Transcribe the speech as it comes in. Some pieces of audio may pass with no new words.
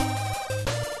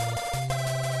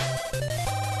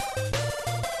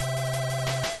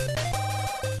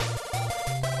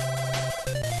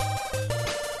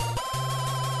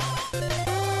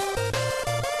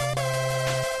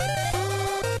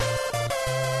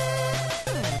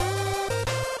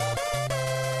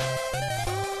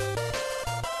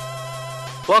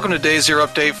Welcome to Day Zero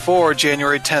Update for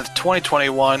January 10th,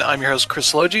 2021. I'm your host,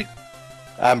 Chris Logie.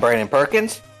 I'm Brandon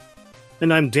Perkins.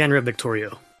 And I'm Dan Rib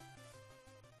Victorio.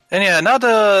 And yeah, not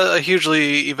a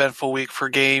hugely eventful week for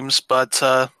games, but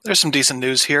there's some decent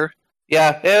news here.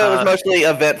 Yeah, it was mostly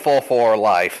eventful for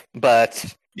life,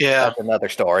 but that's another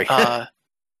story.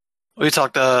 We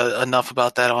talked enough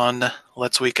about that on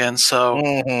Let's Weekend, so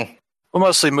we'll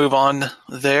mostly move on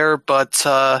there. But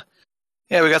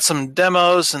yeah, we got some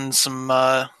demos and some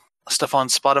stuff on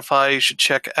Spotify you should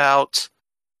check out.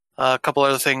 A couple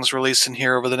other things releasing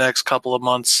here over the next couple of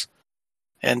months.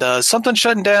 And something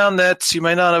shutting down that you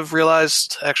may not have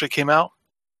realized actually came out.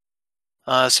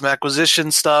 Some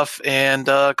acquisition stuff and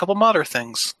a couple modder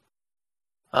things.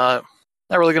 Not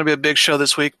really going to be a big show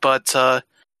this week, but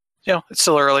it's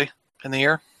still early in the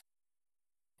year.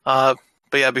 But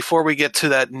yeah, before we get to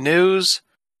that news,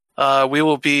 we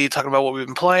will be talking about what we've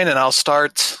been playing, and I'll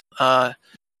start.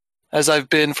 As I've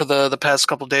been for the past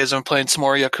couple of days, I'm playing some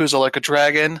more Yakuza Like a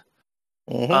Dragon.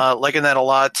 Liking that a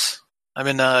lot. I'm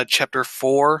in chapter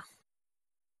 4.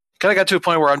 Kind of got to a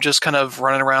point where I'm just kind of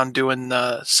running around doing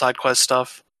side quest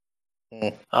stuff,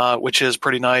 which is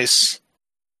pretty nice.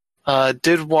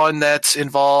 Did one that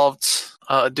involved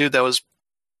a dude that was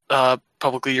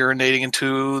publicly urinating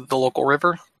into the local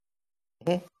river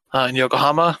in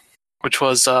Yokohama, which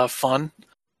was fun.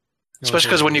 Especially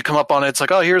because when you come up on it, it's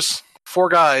like, oh, here's 4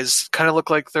 guys. Kind of look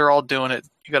like they're all doing it.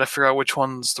 You got to figure out which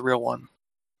one's the real one.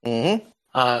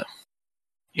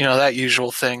 That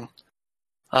usual thing.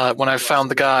 When I found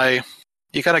the guy,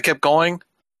 he kind of kept going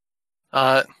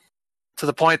to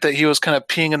the point that he was kind of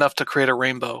peeing enough to create a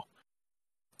rainbow.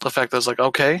 The fact that I was like,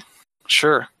 okay,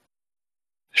 sure.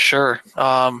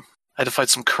 I had to fight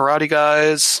some karate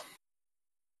guys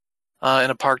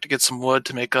in a park to get some wood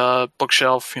to make a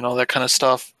bookshelf, that kind of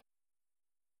stuff.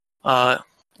 A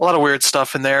lot of weird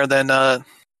stuff in there. Then I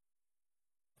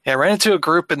ran into a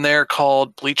group in there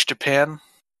called Bleach Japan,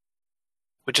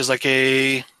 which is like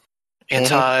a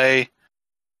anti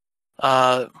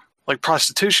like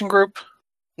prostitution group.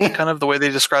 Kind of the way they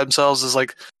describe themselves is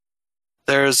like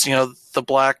there's the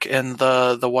black and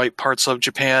the white parts of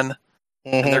Japan,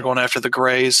 and they're going after the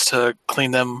grays to clean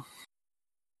them,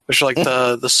 which are like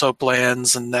the soap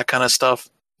lands and that kind of stuff.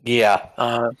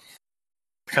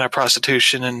 Kind of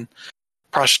prostitution and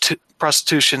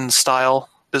prostitution style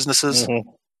businesses. And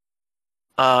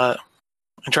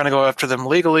trying to go after them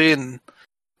legally, and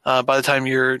by the time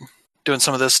you're doing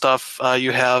some of this stuff,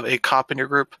 you have a cop in your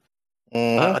group,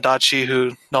 Adachi,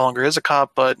 who no longer is a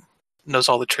cop, but knows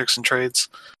all the tricks and trades.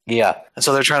 And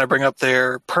so they're trying to bring up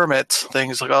their permit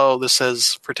things like, oh, this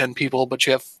says for 10 people, but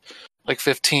you have like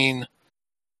 15,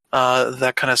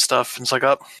 that kind of stuff. And it's like,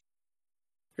 oh,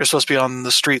 you're supposed to be on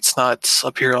the streets, not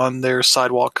up here on their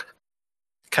sidewalk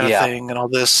kind of thing, and all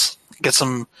this. Get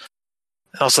some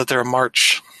else that they're a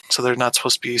march, so they're not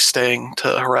supposed to be staying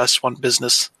to harass one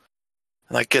business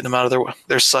and like getting them out of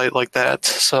their sight like that.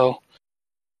 So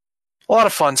a lot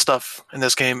of fun stuff in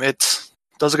this game. It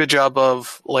does a good job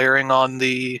of layering on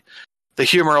the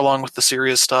humor along with the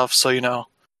serious stuff. So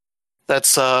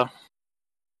that's been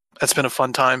a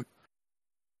fun time.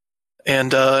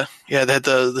 And they had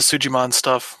the Sujimon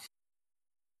stuff,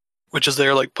 which is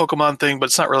their like Pokemon thing, but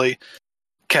it's not really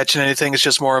catching anything. It's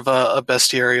just more of a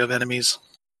bestiary of enemies.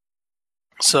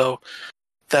 So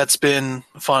that's been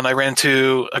fun. I ran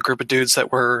into a group of dudes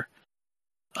that were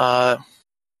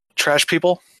trash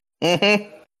people,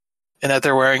 and that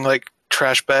they're wearing like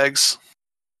trash bags.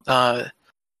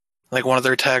 Like one of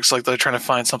their tags, like they're trying to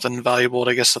find something valuable,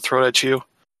 I guess, to throw at you.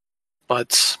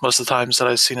 But most of the times that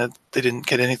I've seen it, they didn't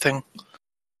get anything.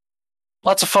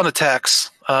 Lots of fun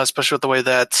attacks, especially with the way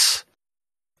that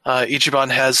Ichiban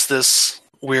has this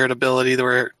weird ability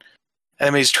where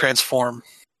enemies transform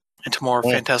into more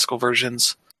fantastical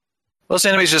versions. Most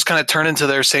enemies just kind of turn into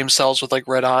their same selves with like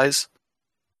red eyes,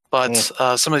 but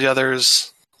some of the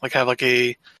others like have like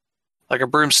a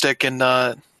broomstick and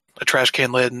a trash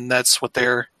can lid, and that's what they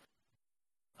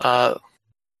turn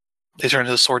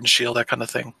into a sword and shield, that kind of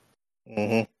thing.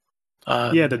 The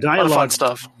dialogue, fun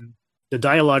stuff. The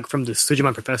dialogue from the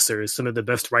Sujimon professor is some of the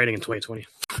best writing in 2020.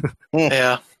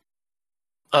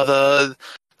 The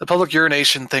public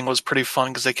urination thing was pretty fun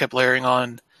because they kept layering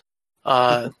on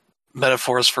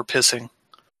metaphors for pissing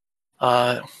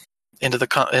into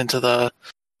the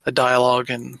dialogue,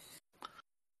 and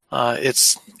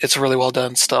it's really well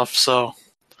done stuff. So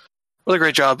really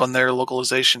great job on their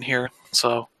localization here.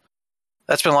 So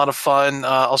that's been a lot of fun.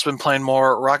 Also been playing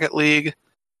more Rocket League.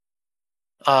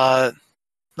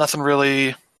 Nothing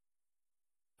really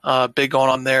big going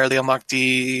on there. They unlocked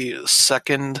the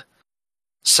second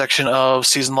section of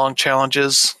season-long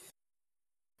challenges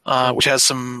which has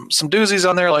some doozies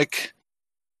on there, like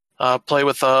play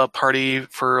with a party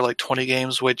for like 20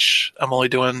 games, which I'm only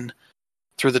doing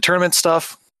through the tournament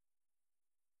stuff.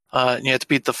 And you have to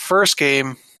beat the first game.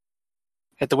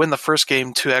 You have to win the first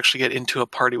game to actually get into a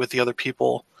party with the other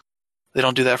people. They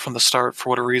don't do that from the start for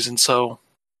whatever reason. So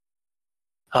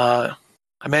I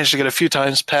managed to get a few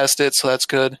times past it, so that's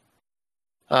good,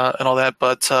 and all that.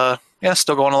 But yeah,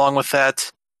 still going along with that.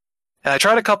 And I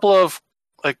tried a couple of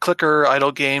like clicker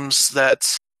idle games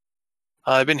that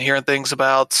I've been hearing things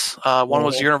about. One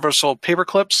was Universal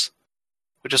Paperclips,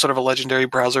 which is sort of a legendary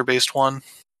browser-based one.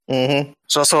 Mm-hmm.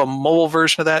 There's also a mobile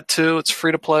version of that too. It's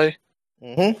free to play.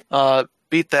 Mm-hmm.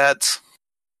 Beat that,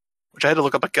 which I had to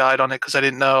look up a guide on it because I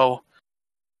didn't know.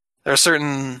 There are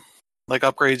certain like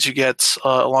upgrades you get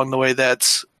along the way that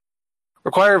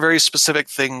require very specific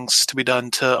things to be done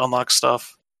to unlock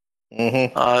stuff,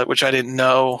 which I didn't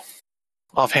know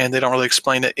offhand. They don't really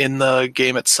explain it in the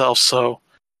game itself, so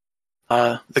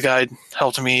the guide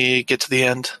helped me get to the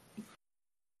end,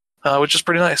 which is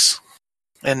pretty nice.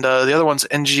 And the other one's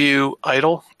NGU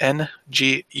Idle.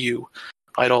 NGU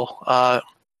Idle.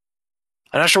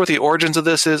 I'm not sure what the origins of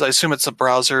this is. I assume it's a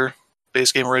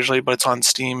browser-based game originally, but it's on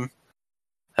Steam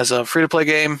as a free-to-play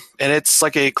game. And it's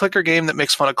like a clicker game that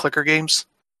makes fun of clicker games.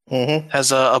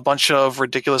 Has a bunch of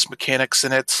ridiculous mechanics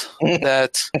in it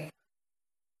that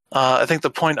I think the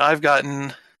point I've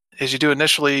gotten is you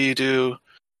do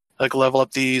like level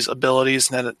up these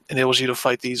abilities, and then it enables you to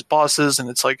fight these bosses. And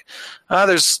it's like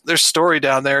there's story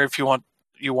down there if you want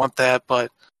that,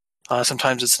 but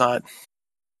sometimes it's not.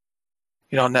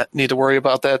 You don't need to worry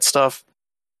about that stuff.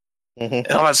 And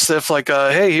all that stuff like,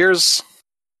 hey, here's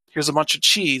a bunch of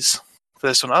cheese for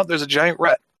this one. Oh, there's a giant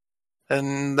rat,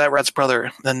 and that rat's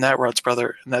brother, then that rat's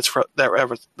brother, and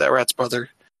that rat's brother.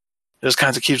 It just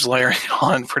kind of keeps layering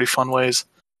on in pretty fun ways.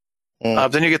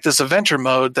 Then you get this adventure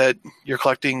mode that you're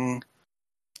collecting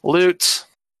loot,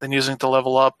 then using it to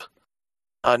level up,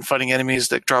 and fighting enemies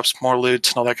that drops more loot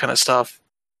and all that kind of stuff.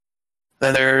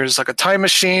 Then there's like a time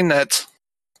machine that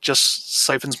just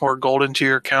siphons more gold into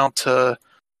your account to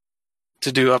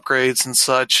do upgrades and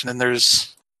such. And then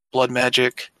there's blood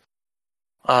magic.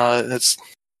 That's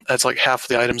like half of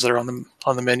the items that are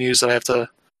on the menus that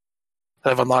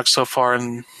I've unlocked so far,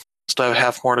 and still have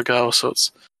half more to go. So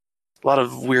it's a lot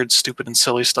of weird, stupid, and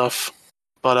silly stuff.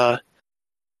 But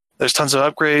there's tons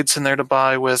of upgrades in there to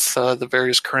buy with the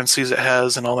various currencies it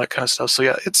has and all that kind of stuff. So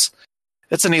yeah, it's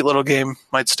a neat little game.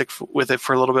 Might stick with it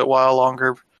for a little bit while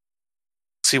longer.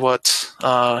 See what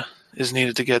is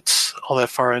needed to get all that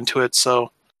far into it.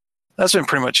 So that's been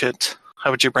pretty much it.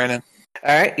 How about you, Brandon?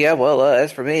 All right. Yeah. Well,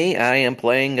 as for me, I am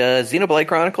playing Xenoblade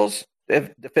Chronicles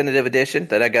Definitive Edition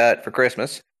that I got for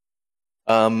Christmas.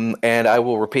 And I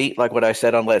will repeat like what I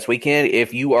said on last weekend.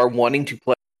 If you are wanting to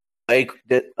play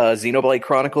Xenoblade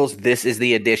Chronicles, this is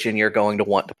the edition you're going to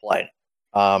want to play.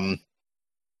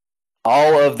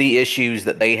 All of the issues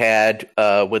that they had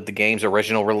with the game's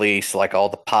original release, like all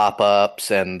the pop-ups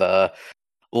and the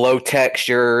low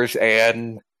textures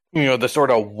and the sort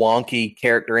of wonky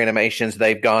character animations,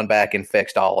 they've gone back and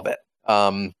fixed all of it.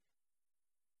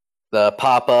 The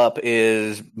pop-up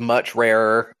is much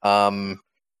rarer.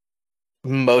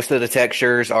 Most of the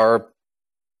textures are,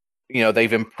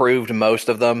 they've improved most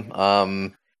of them.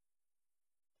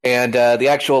 And the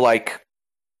actual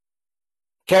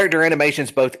character animations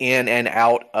both in and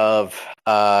out of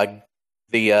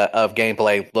of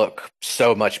gameplay look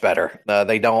so much better.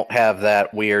 They don't have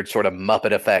that weird sort of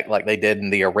Muppet effect like they did in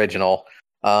the original.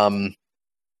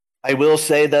 I will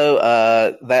say,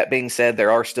 though, that being said,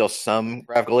 there are still some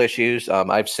graphical issues.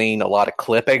 I've seen a lot of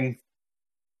clipping,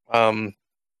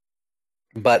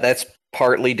 but that's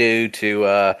partly due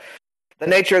to the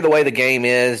nature of the way the game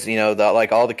is.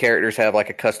 All the characters have like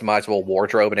a customizable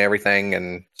wardrobe and everything,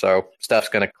 and so stuff's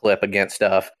going to clip against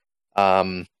stuff.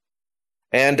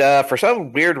 And for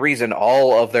some weird reason,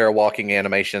 all of their walking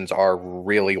animations are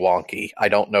really wonky. I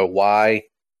don't know why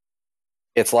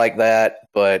it's like that,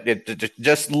 but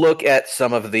just look at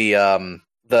some of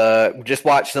just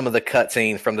watch some of the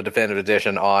cutscenes from the Definitive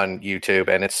Edition on YouTube,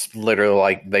 and it's literally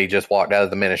like they just walked out of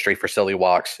the Ministry for Silly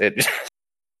Walks.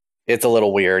 It's a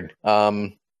little weird.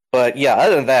 But yeah,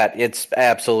 other than that, it's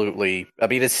absolutely,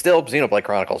 it's still Xenoblade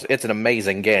Chronicles. It's an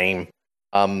amazing game.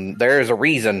 There is a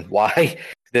reason why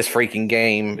this freaking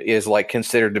game is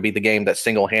considered to be the game that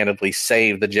single-handedly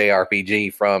saved the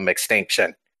JRPG from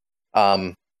extinction.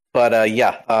 If you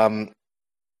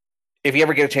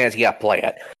ever get a chance, play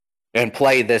it. And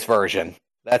play this version.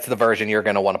 That's the version you're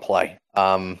going to want to play.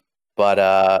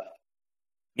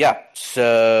 Yeah,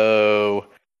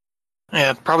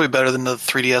 probably better than the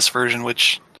 3DS version,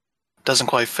 which doesn't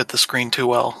quite fit the screen too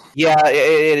well. Yeah,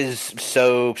 it is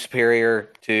so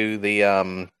superior to the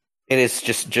it is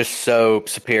just so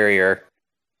superior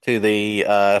to the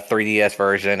 3DS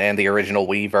version and the original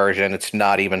Wii version. It's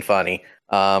not even funny.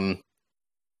 And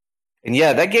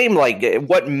yeah, that game, like,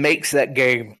 what makes that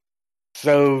game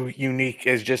so unique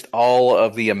is just all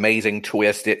of the amazing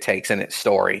twist it takes in its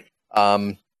story.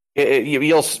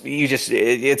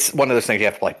 It's one of those things you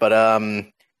have to play. But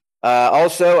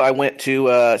also, I went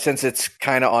to since it's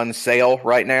kind of on sale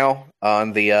right now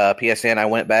on the PSN, I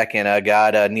went back and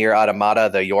got Nier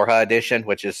Automata, the Yorha edition,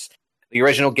 which is the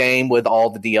original game with all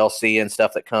the DLC and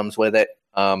stuff that comes with it.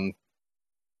 Been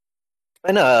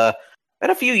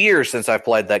a few years since I've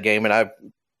played that game, and I'm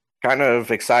kind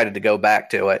of excited to go back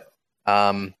to it.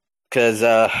 Because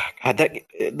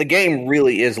the game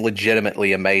really is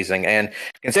legitimately amazing. And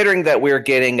considering that we're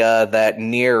getting that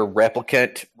Nier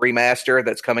Replicant remaster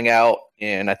that's coming out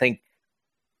in, I think,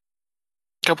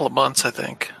 a couple of months, I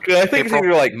think. I think it's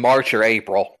either like March or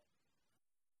April.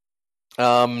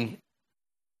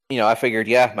 I figured,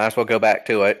 might as well go back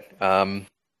to it. And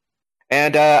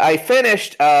I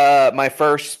finished my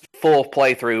first full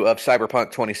playthrough of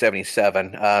Cyberpunk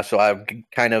 2077. So I'm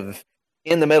kind of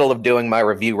in the middle of doing my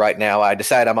review right now. I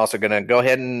decided I'm also going to go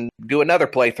ahead and do another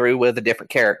playthrough with a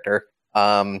different character.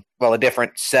 A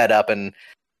different setup and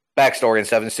backstory and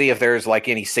stuff, and see if there's like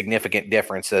any significant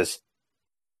differences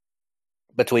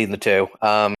between the two.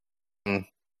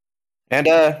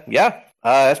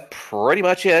 That's pretty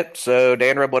much it. So,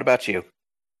 Danrub, what about you?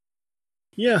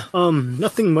 Yeah,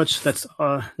 nothing much that's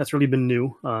really been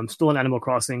new. Still on Animal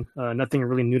Crossing. Nothing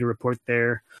really new to report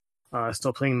there.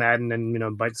 Still playing Madden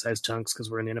and bite-sized chunks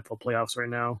because we're in the NFL playoffs right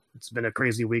now. It's been a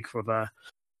crazy week for the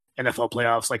NFL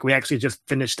playoffs. Like, we actually just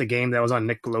finished a game that was on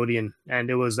Nickelodeon, and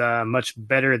it was much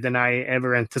better than I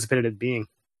ever anticipated it being.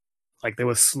 Like, there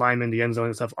was slime in the end zone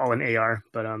and stuff, all in AR.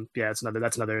 But that's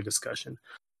another discussion.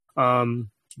 Going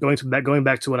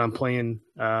back to what I'm playing,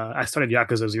 I started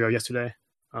Yakuza 0 yesterday.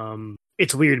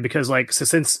 It's weird because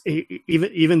since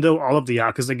even though all of the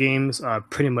Yakuza games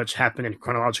pretty much happen in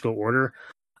chronological order,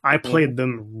 I played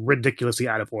them ridiculously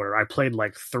out of order. I played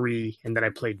 3, and then I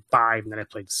played 5, and then I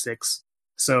played 6.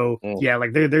 So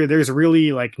there's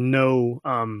really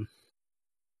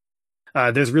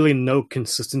no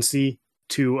consistency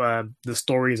to the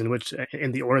stories in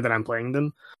the order that I'm playing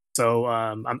them. So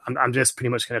I'm just pretty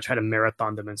much gonna try to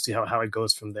marathon them and see how it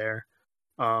goes from there.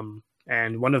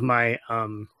 And one of my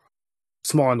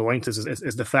small annoyances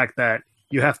is the fact that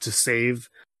you have to save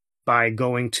by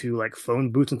going to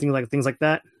phone booths and things like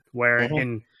that. Where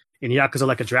in Yakuza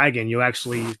Like a Dragon,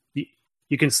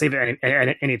 you can save it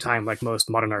at any time, like most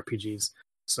modern RPGs.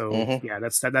 So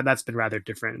that's been rather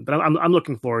different. But I'm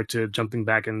looking forward to jumping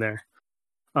back in there.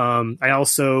 I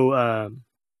also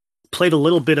played a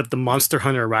little bit of the Monster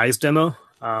Hunter Rise demo.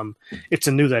 It's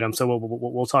a news item, so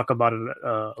we'll talk about it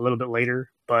a little bit later.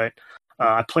 But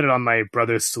I played it on my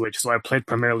brother's Switch, so I played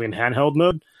primarily in handheld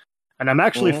mode, and I'm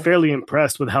actually fairly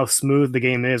impressed with how smooth the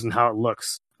game is and how it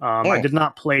looks. I did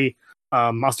not play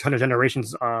Monster Hunter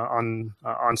Generations on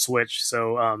Switch,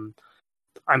 so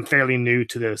I'm fairly new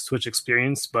to the Switch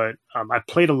experience. But I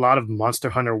played a lot of Monster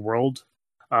Hunter World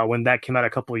when that came out a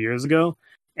couple of years ago,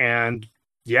 and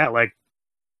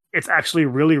it's actually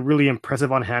really, really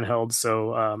impressive on handheld.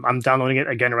 So I'm downloading it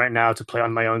again right now to play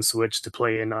on my own Switch, to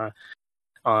play in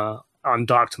on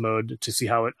docked mode to see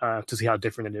how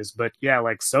different it is. But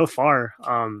so far,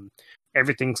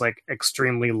 everything's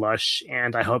extremely lush,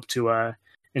 and I hope to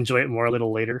enjoy it more a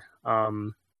little later.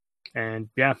 I'll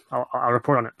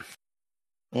report on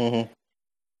it.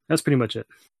 That's pretty much it.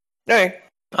 Hey.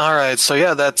 All right.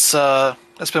 So that's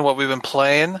been what we've been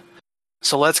playing.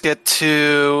 So let's get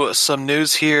to some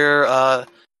news here.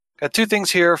 Got 2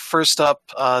 things here. First up,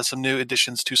 some new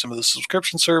additions to some of the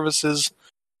subscription services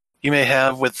you may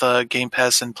have with Game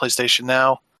Pass and PlayStation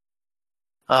Now.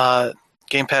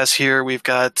 Game Pass here, we've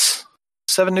got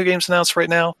 7 new games announced right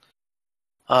now.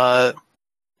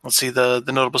 Let's see, the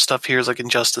notable stuff here is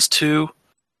Injustice 2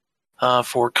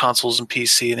 for consoles and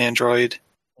PC and Android.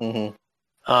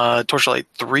 Torchlight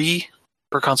 3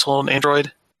 for console and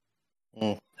Android.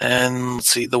 And let's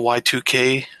see, the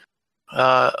Y2K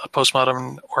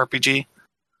postmodern RPG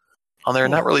on there.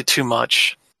 Not really too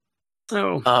much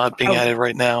being added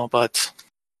right now, but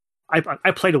I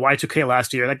played the Y2K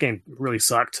last year. That game really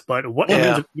sucked, but what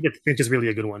Remains of Edith Finch is really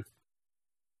a good one.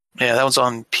 Yeah, that one's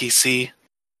on PC.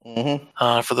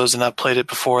 For those that have not played it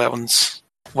before, that one's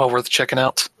well worth checking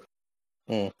out.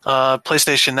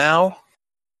 PlayStation Now.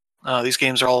 These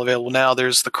games are all available now.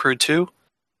 There's The Crew 2,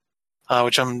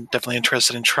 which I'm definitely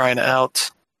interested in trying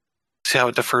out. See how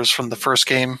it differs from the first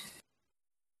game.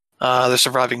 There's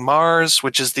Surviving Mars,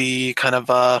 which is the kind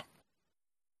of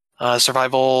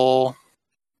survival,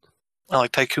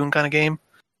 like tycoon kind of game,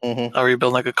 where you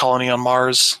build like a colony on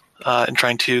Mars and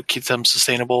trying to keep them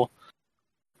sustainable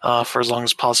for as long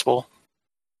as possible.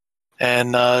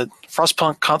 And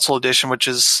Frostpunk Console Edition, which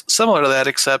is similar to that,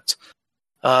 except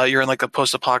you're in like a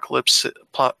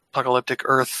post-apocalyptic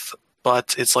Earth,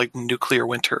 but it's like nuclear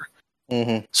winter.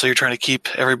 So you're trying to keep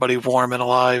everybody warm and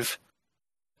alive,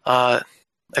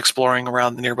 exploring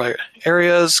around the nearby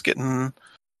areas, getting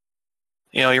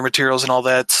your materials and all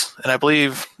that. And I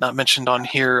believe, not mentioned on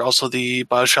here, also the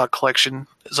BioShock collection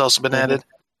has also been added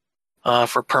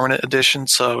for permanent edition.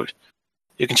 So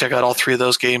you can check out all 3 of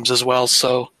those games as well.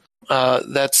 So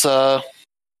that's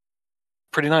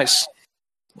pretty nice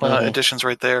additions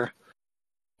right there,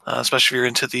 especially if you're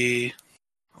into the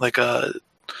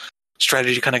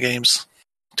strategy kind of games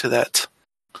to that.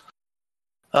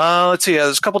 Let's see.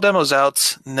 There's a couple demos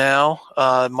out now.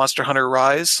 Monster Hunter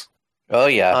Rise. Oh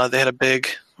yeah. They had a big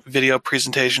video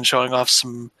presentation showing off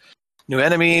some new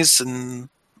enemies and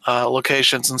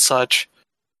locations and such,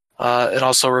 and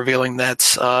also revealing that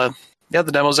the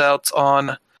demo's out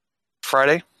on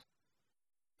Friday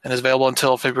and is available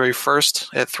until February 1st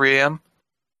at 3 a.m.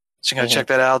 So you can check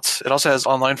that out. It also has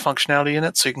online functionality in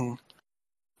it, so you can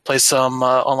play some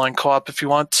online co-op if you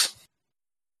want,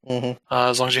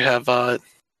 as long as you have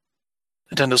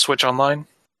Nintendo Switch Online.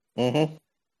 So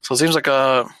it seems like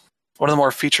one of the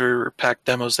more feature-packed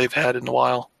demos they've had in a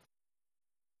while.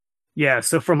 Yeah,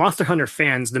 so for Monster Hunter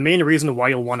fans, the main reason why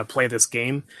you'll want to play this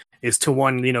game is to,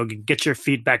 one, get your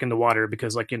feet back in the water,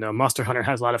 because Monster Hunter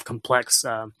has a lot of complex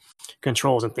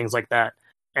controls and things like that.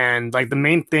 And the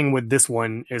main thing with this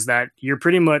one is that you're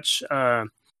pretty much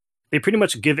they pretty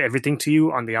much give everything to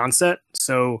you on the onset.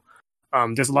 So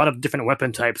there's a lot of different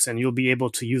weapon types, and you'll be able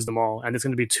to use them all. And there's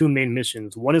going to be 2 main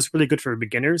missions. One is really good for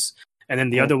beginners, and then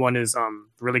the other one is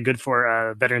really good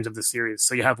for veterans of the series.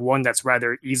 So you have one that's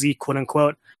rather easy, quote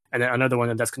unquote, and then another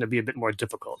one that's going to be a bit more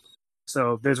difficult.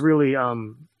 So there's really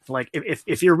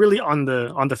if you're really on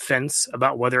the fence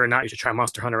about whether or not you should try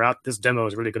Monster Hunter out, this demo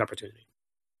is a really good opportunity.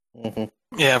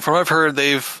 Yeah, from what I've heard,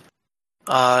 they've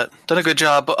done a good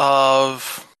job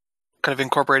of kind of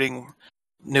incorporating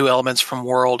new elements from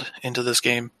World into this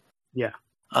game. Yeah.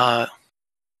 And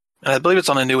I believe it's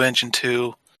on a new engine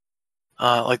too,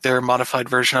 like their modified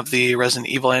version of the Resident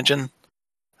Evil engine.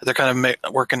 They're kind of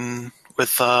working with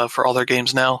for all their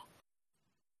games now.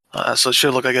 So it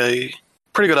should look like a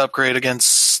pretty good upgrade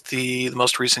against the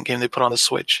most recent game they put on the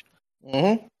Switch.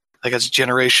 I think it's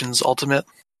Generations Ultimate.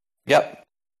 Yep.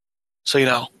 So,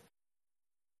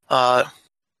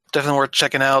 definitely worth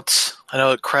checking out. I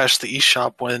know it crashed the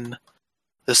eShop when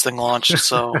this thing launched,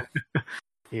 so...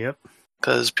 Yep.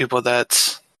 Because people are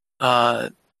that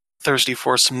thirsty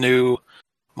for some new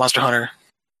Monster Hunter.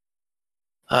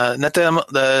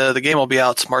 The game will be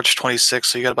out March 26th,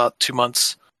 so you got about 2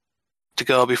 months to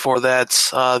go before that.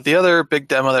 The other big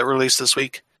demo that released this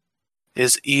week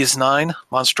is Ys 9,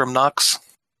 Monstrum Nox.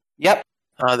 Yep.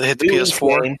 They hit the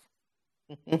PS4.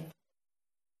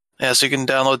 Yeah, so you can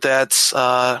download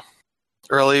that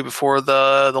early before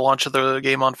the launch of the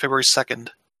game on February 2nd.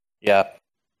 Yeah.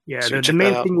 Yeah, so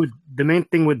the main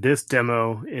thing with this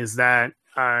demo is that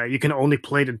you can only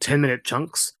play it in 10-minute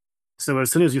chunks. So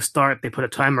as soon as you start, they put a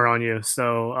timer on you.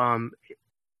 So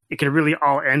it can really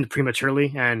all end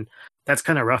prematurely, and that's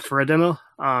kind of rough for a demo.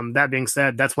 That being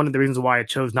said, that's one of the reasons why I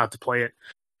chose not to play it.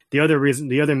 The other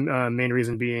main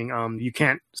reason being you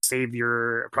can't save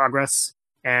your progress.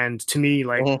 And to me,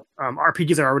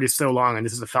 RPGs are already so long, and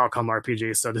this is a Falcom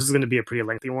RPG, so this is going to be a pretty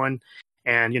lengthy one.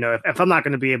 And, if I'm not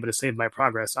going to be able to save my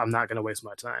progress, I'm not going to waste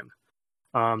my time.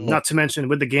 Not to mention,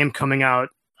 with the game coming out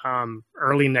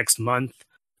early next month,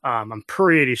 I'm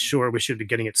pretty sure we should be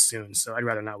getting it soon, so I'd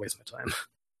rather not waste my time.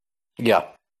 Yeah.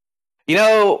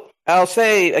 I'll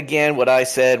say again what I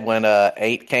said when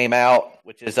 8 came out,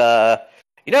 which is,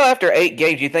 after 8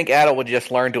 games, you think Adel would just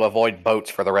learn to avoid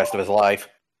boats for the rest of his life.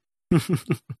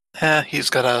 He's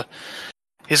got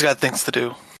things to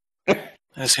do. And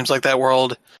it seems like that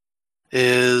world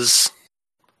is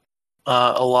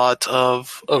a lot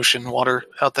of ocean water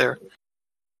out there.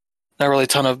 Not really a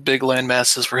ton of big land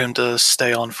masses for him to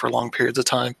stay on for long periods of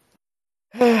time.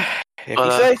 If you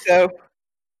say so.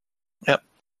 Yep.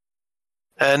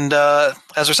 And as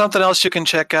there's something else you can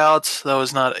check out, though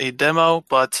is not a demo,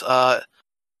 but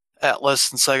Atlas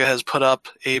and Sega has put up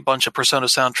a bunch of Persona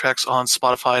soundtracks on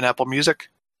Spotify and Apple Music.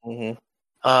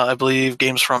 I believe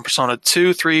games from Persona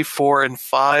 2, 3, 4, and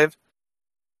 5,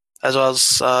 as well as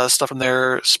stuff from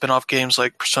their spin-off games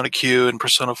like Persona Q and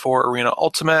Persona 4 Arena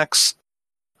Ultimax,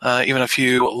 even a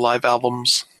few live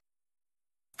albums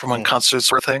from when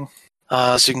concerts were a thing.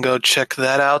 So you can go check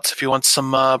that out if you want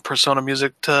some Persona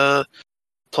music to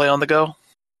play on the go.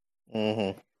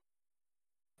 Mm-hmm.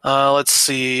 Let's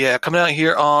see. Yeah, coming out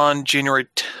here on January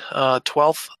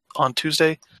 12th on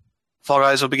Tuesday, Fall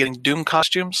Guys will be getting Doom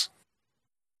costumes.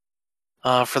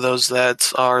 For those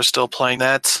that are still playing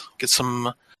that, get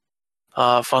some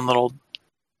fun little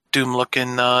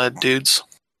Doom-looking dudes.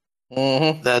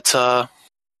 Mm-hmm. That,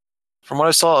 from what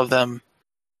I saw of them,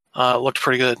 looked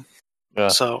pretty good. Yeah.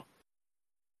 So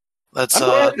that's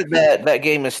I'm glad that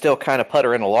game is still kind of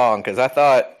puttering along, because I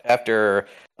thought after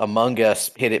Among Us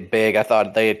hit it big, I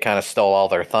thought they had kind of stole all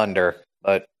their thunder.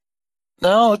 But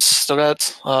no, it's still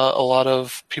got a lot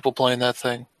of people playing that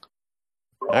thing.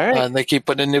 all right. And they keep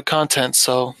putting in new content,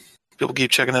 so people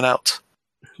keep checking it out.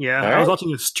 Yeah, All I was right.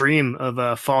 watching a stream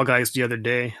of Fall Guys the other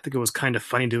day. I think it was kind of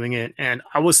funny doing it, and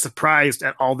I was surprised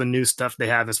at all the new stuff they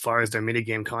have as far as their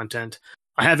minigame content.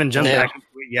 I haven't jumped back into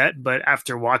it yet, but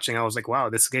after watching, I was like, wow,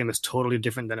 this game is totally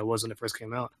different than it was when it first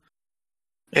came out.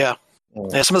 Yeah.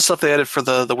 Yeah, some of the stuff they added for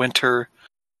the winter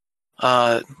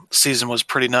season was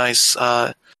pretty nice.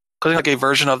 Including like a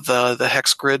version of the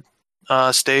Hex Grid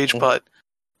stage, but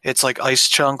it's like ice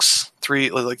chunks, three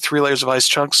layers of ice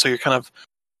chunks, so you're kind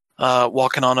of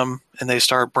walking on them, and they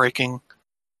start breaking.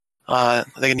 I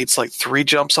think it needs like 3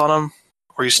 jumps on them,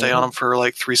 or you stay on them for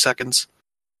like 3 seconds,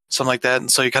 something like that. And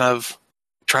so you kind of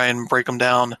try and break them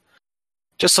down,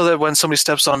 just so that when somebody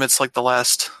steps on them, it's like the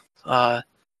last, or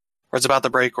it's about to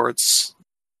break, or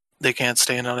they can't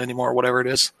stand on it anymore, whatever it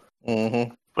is.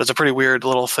 Mm-hmm. But it's a pretty weird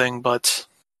little thing, but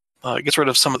it gets rid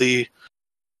of some of the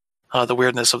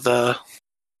weirdness of the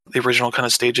original kind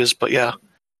of stages. But yeah,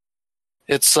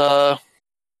 it's pretty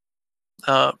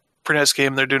nice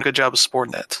game. They're doing a good job of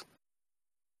supporting it.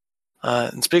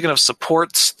 And speaking of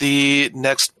support, the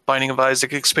next Binding of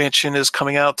Isaac expansion is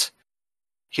coming out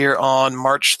here on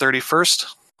March 31st,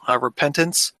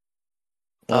 Repentance.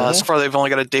 So far, they've only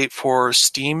got a date for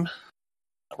Steam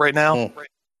right now.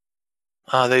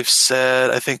 They've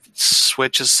said, I think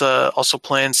Switch is also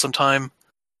planned sometime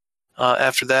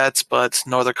after that, but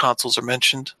no other consoles are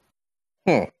mentioned.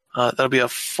 That'll be a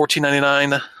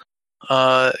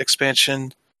 $14.99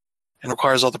 expansion and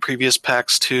requires all the previous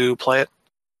packs to play it.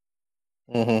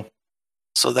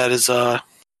 So that is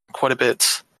quite a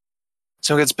bit.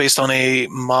 So it's based on a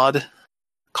mod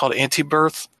called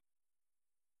Anti-Birth.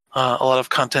 A lot of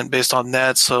content based on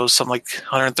that, so something like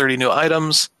 130 new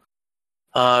items,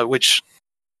 which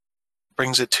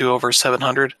brings it to over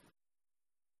 700,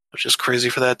 which is crazy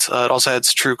for that. It also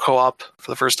adds true co-op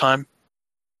for the first time.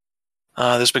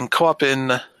 There's been co-op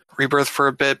in Rebirth for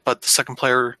a bit, but the second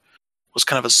player was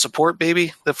kind of a support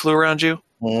baby that flew around you.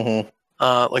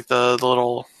 Like the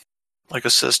little like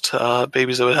assist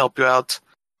babies that would help you out.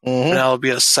 Now it'll be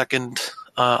a second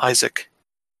Isaac.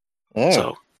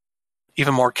 So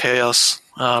even more chaos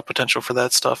potential for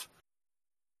that stuff.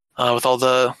 With all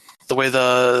the way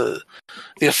the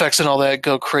effects and all that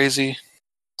go crazy.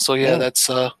 So yeah, that's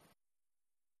a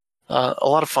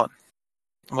lot of fun.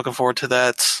 I'm looking forward to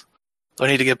that. I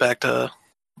need to get back to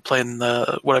playing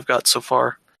what I've got so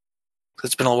far.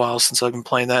 It's been a while since I've been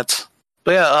playing that.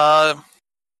 But yeah,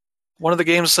 one of the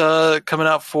games coming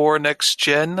out for next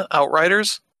gen,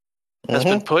 Outriders, has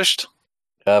been pushed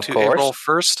to April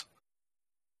 1st.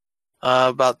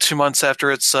 About 2 months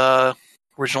after its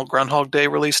original Groundhog Day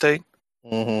release date.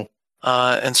 And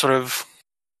sort of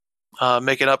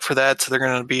making up for that, they're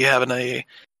going to be having a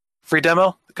free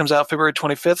demo that comes out February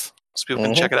 25th, so people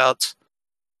can check it out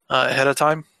ahead of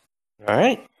time. All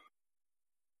right.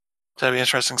 So that'd be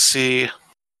interesting to see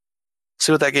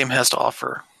what that game has to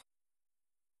offer.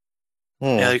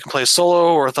 Yeah, you can play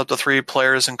solo or with up to 3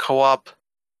 players in co-op.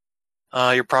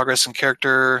 Your progress and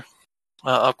character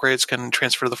upgrades can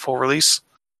transfer to the full release.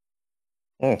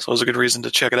 So it was a good reason to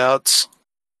check it out.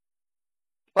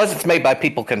 Plus, it's made by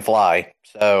People Can Fly,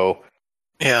 so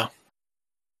yeah.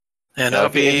 And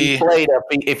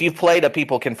if you've played a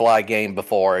People Can Fly game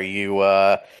before, you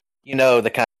know the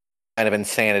kind of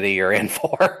insanity you're in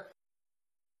for.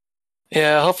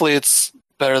 Yeah, hopefully it's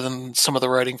better than some of the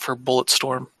writing for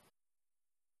Bulletstorm,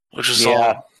 which is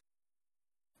all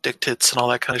dick tits and all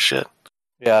that kind of shit.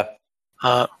 Yeah.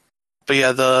 But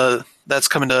yeah, that's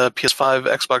coming to PS5,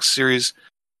 Xbox Series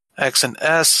X and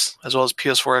S, as well as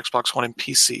PS4, Xbox One, and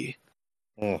PC.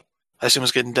 I assume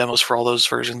it's getting demos for all those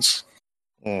versions.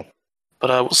 But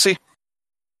we'll see.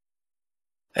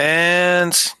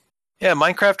 And yeah,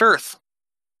 Minecraft Earth.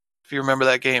 If you remember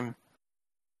that game.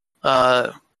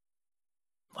 I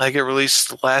think it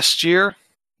released last year.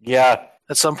 Yeah.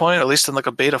 At some point, at least in like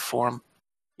a beta form.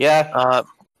 Yeah.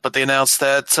 But they announced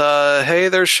that, hey,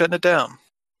 they're shutting it down.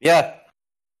 Yeah.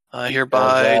 here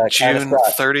by June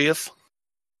 30th.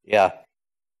 Yeah.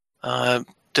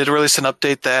 Did release an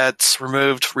update that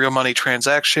removed real money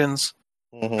transactions,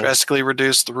 drastically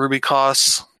reduced the Ruby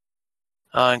costs,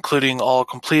 including all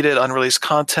completed unreleased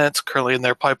content currently in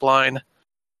their pipeline,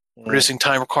 reducing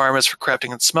time requirements for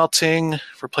crafting and smelting,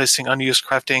 replacing unused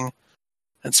crafting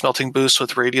and smelting boosts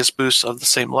with radius boosts of the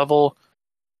same level,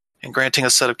 and granting a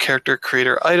set of character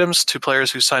creator items to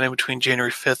players who sign in between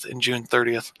January 5th and June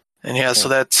 30th. And yeah, so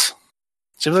that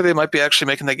seems like they might be actually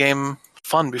making the game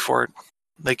fun before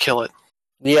they kill it.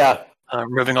 Yeah.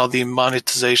 Removing all the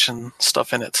monetization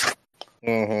stuff in it.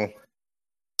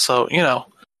 So,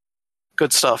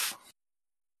 good stuff.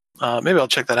 Maybe I'll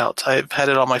check that out. I've had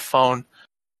it on my phone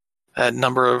a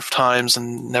number of times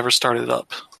and never started it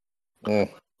up.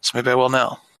 So maybe I will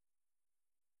now.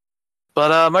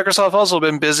 But Microsoft also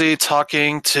been busy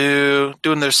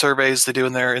doing their surveys they do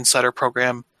in their insider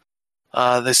program.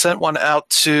 They sent one out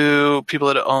to people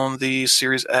that own the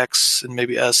Series X and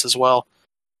maybe S as well,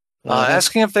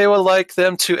 asking if they would like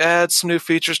them to add some new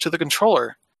features to the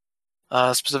controller,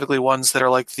 specifically ones that are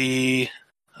like the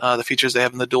features they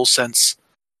have in the DualSense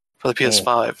for the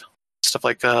PS5. Stuff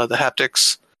like the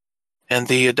haptics and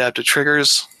the adaptive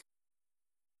triggers,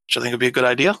 which I think would be a good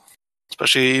idea,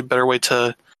 especially a better way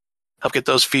to help get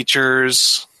those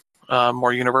features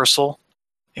more universal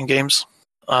in games,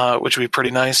 which would be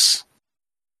pretty nice.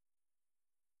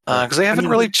 Because they haven't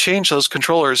really changed those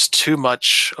controllers too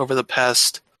much over the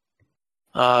past,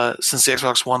 since the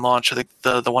Xbox One launch. I think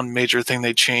the one major thing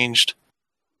they changed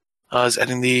is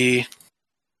adding the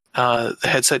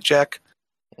headset jack.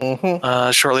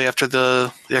 Shortly after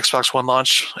the Xbox One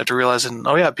launch, after realizing,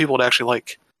 people would actually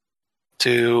like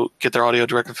to get their audio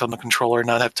directly from the controller and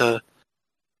not have to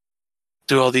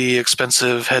do all the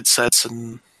expensive headsets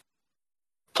and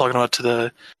plugging them up to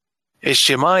the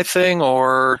HDMI thing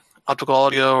or optical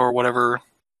audio or whatever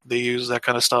they use, that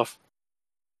kind of stuff.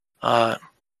 So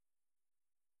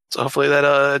hopefully that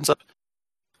ends up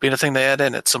being a thing they add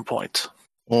in at some point.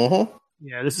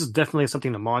 Yeah, this is definitely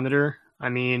something to monitor. I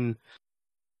mean,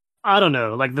 I don't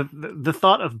know. Like the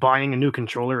thought of buying a new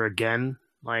controller again,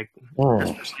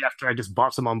 especially after I just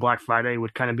bought some on Black Friday,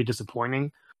 would kind of be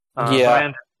disappointing.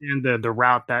 I understand the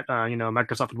route that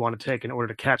Microsoft would want to take in order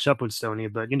to catch up with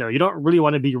Sony, but you don't really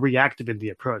want to be reactive in the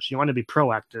approach. You want to be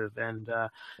proactive, and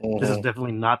this is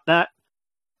definitely not that.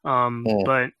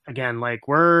 But again,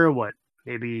 we're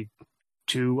maybe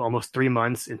 2, almost 3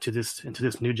 months into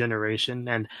this new generation,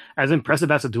 and as impressive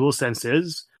as the DualSense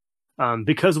is,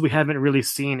 because we haven't really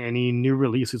seen any new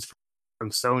releases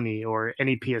from Sony or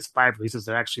any PS5 releases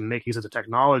that actually make use of the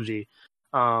technology,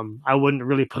 I wouldn't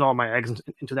really put all my eggs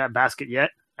into that basket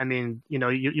yet. I mean, you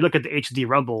look at the HD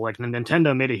Rumble, like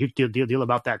Nintendo made a huge deal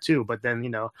about that too, but then,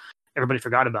 everybody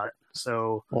forgot about it.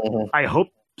 So I hope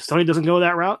Sony doesn't go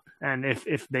that route. And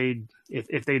if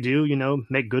they do,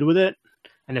 make good with it.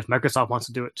 And if Microsoft wants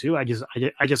to do it too, I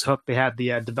just hope they have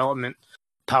the development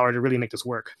power to really make this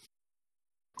work.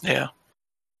 Yeah.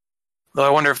 Though I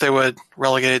wonder if they would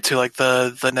relegate it to like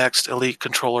the next Elite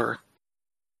controller,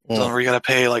 where you got to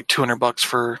pay like $200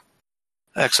 for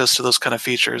access to those kind of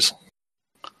features.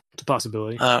 It's a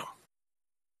possibility.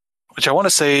 Which I want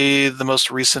to say the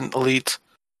most recent Elite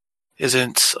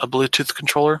isn't a Bluetooth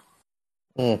controller.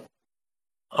 I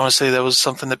want to say that was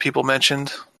something that people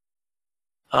mentioned.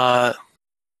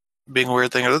 Being a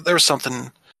weird thing. There was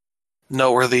something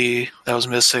noteworthy that was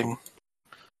missing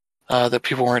that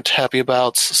people weren't happy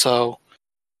about. So,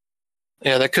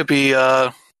 yeah, that could be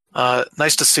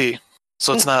nice to see.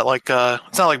 So it's not like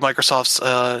Microsoft's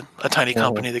a tiny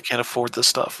company that can't afford this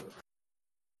stuff.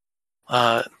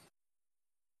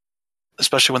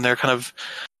 Especially when they're kind of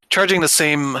charging the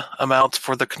same amount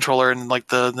for the controller, and like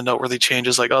the noteworthy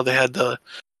changes, like they had the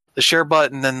share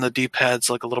button and the D-pad's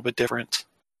like a little bit different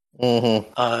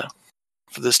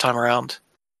for this time around.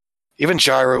 Even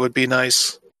gyro would be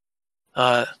nice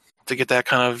to get that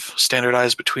kind of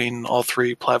standardized between all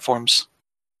three platforms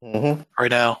right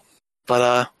now.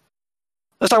 But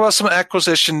let's talk about some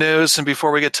acquisition news, and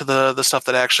before we get to the stuff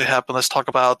that actually happened, let's talk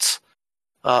about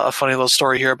a funny little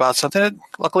story here about something that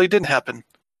luckily didn't happen.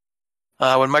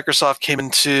 When Microsoft came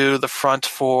into the front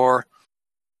for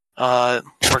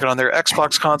working on their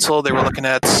Xbox console, they were looking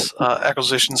at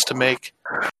acquisitions to make,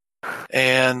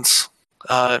 and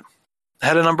had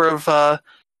a number of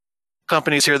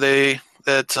companies here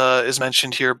that is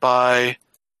mentioned here by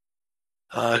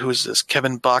who is this?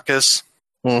 Kevin Backus,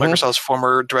 Microsoft's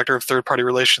former director of third-party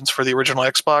relations for the original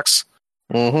Xbox.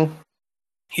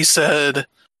 He said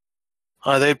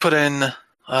they put in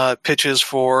pitches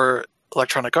for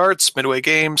Electronic Arts, Midway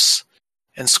Games,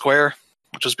 and Square,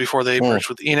 which was before they merged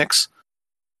with Enix.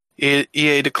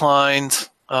 EA declined.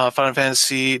 Final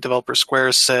Fantasy developer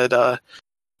Square said,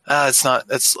 it's not.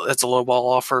 It's a lowball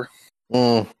offer.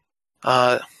 And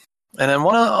then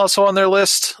one also on their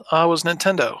list was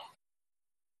Nintendo.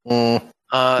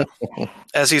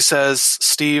 As he says,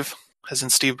 Steve, as in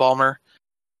Steve Ballmer,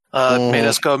 made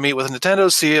us go meet with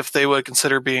Nintendo, see if they would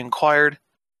consider being acquired.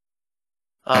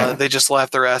 They just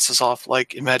laughed their asses off.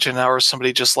 Like, imagine an hour of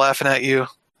somebody just laughing at you.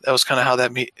 That was kind of how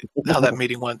that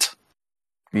meeting went.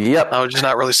 Yep. Which is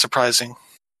not really surprising.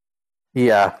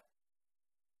 Yeah.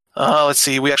 Let's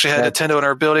see. We actually had Nintendo in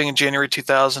our building in January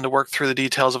 2000 to work through the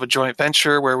details of a joint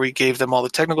venture where we gave them all the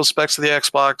technical specs of the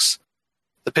Xbox.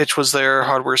 The pitch was their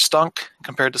hardware stunk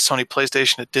compared to Sony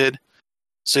PlayStation. It did.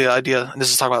 So the idea, and this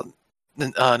is talking about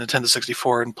Nintendo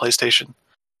 64 and PlayStation.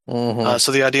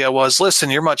 So the idea was, listen,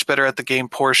 you're much better at the game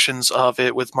portions of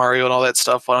it with Mario and all that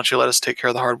stuff. Why don't you let us take care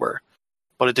of the hardware?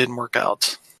 But it didn't work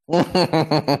out.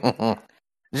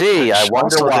 Gee, I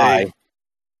wonder why.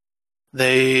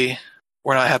 They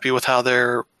were not happy with how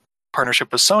their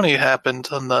partnership with Sony happened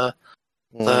on the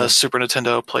Super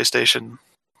Nintendo PlayStation.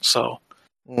 So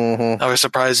I was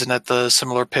surprised that the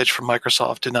similar pitch from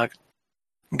Microsoft did not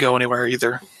go anywhere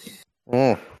either.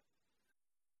 I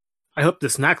hope the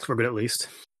snacks were good at least.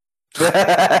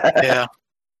 Yeah,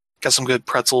 got some good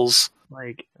pretzels.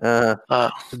 Like,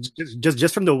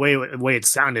 just from the way it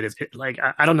sounded,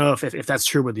 I don't know if that's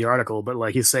true with the article, but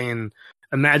like he's saying,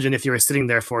 imagine if you were sitting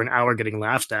there for an hour getting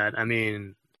laughed at. I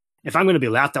mean, if I'm going to be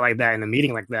laughed at like that in a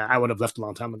meeting like that, I would have left a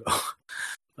long time ago.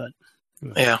 But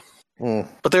yeah,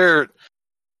 but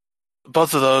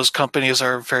both of those companies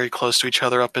are very close to each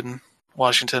other up in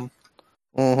Washington.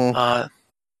 So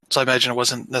I imagine it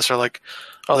wasn't necessarily like,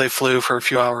 oh, they flew for a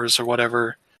few hours or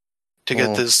whatever to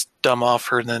get this dumb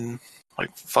offer and then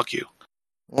like, fuck you.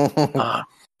 But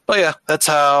yeah, that's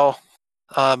how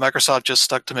Microsoft just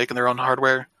stuck to making their own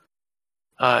hardware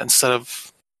instead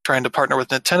of trying to partner with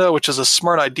Nintendo, which is a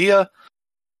smart idea.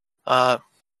 But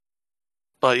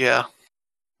yeah.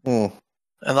 And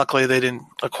luckily they didn't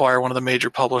acquire one of the major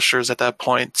publishers at that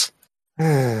point.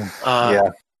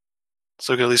 Yeah.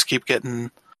 So we could at least keep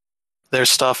getting their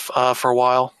stuff for a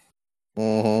while.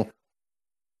 But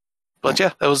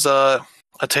yeah, that was a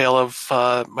tale of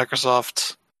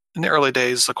Microsoft in the early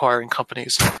days acquiring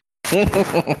companies.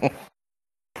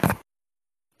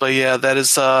 But yeah, that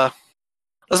is let's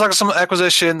look at some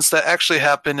acquisitions that actually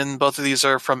happened, and both of these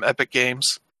are from Epic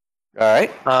Games. All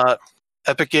right.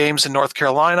 Epic Games in North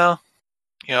Carolina,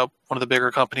 one of the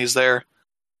bigger companies there.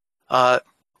 And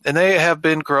they have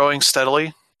been growing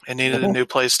steadily and needed a new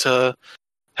place to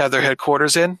have their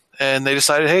headquarters in. And they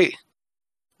decided, hey,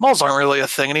 malls aren't really a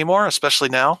thing anymore, especially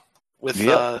now with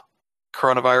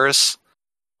coronavirus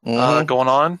going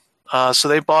on. So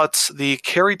they bought the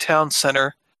Carytown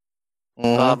Center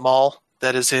mall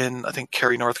that is in, I think,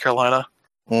 Cary, North Carolina,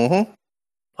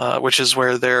 which is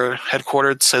where they're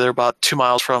headquartered. Say they're about 2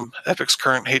 miles from Epic's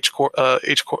current HQ.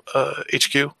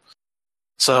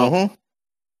 So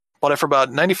bought it for about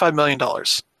 $95 million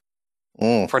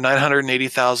for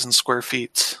 980,000 square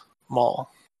feet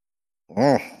mall,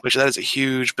 which that is a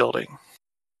huge building.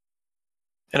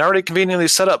 And already conveniently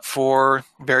set up for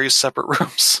various separate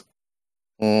rooms.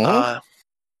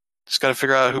 Just got to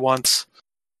figure out who wants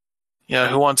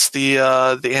the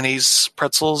Annie's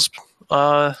Pretzels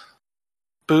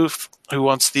booth, who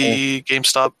wants the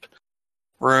GameStop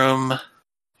room,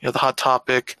 the Hot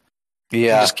Topic.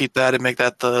 Yeah, just keep that and make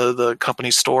that the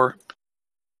company store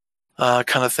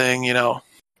kind of thing,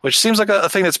 which seems like a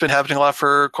thing that's been happening a lot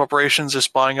for corporations,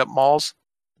 just buying up malls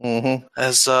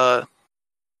as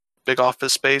big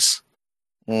office space.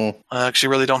 Actually,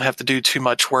 really don't have to do too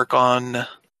much work on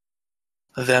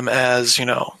them as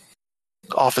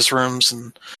office rooms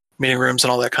and meeting rooms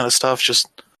and all that kind of stuff. Just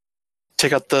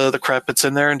take out the crap that's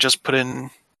in there and just put in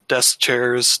desks,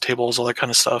 chairs, tables, all that kind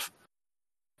of stuff,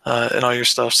 and all your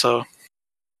stuff. So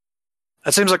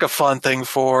that seems like a fun thing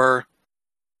for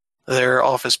their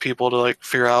office people to like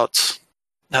figure out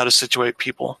how to situate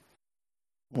people,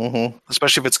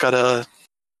 especially if it's got a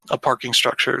parking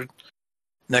structure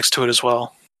next to it as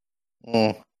well.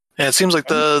 Yeah, it seems like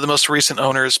the most recent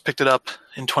owners picked it up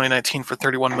in 2019 for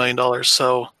 $31 million,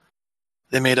 so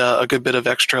they made a good bit of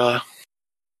extra,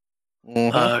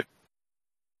 about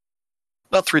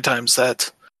 3 times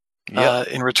that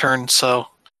in return, so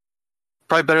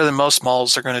probably better than most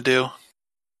malls are going to do.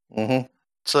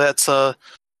 So that's the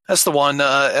one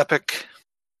Epic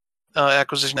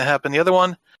acquisition that happened. The other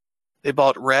one, they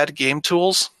bought Rad Game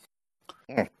Tools,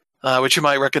 which you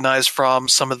might recognize from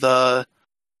some of the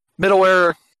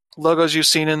middleware logos you've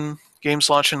seen in games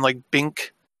launching, like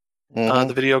Bink,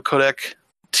 the video codec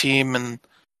team, and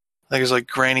think there's like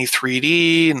Granny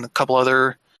 3D and a couple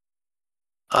other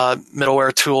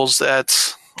middleware tools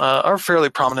that are fairly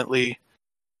prominently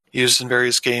used in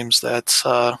various games. That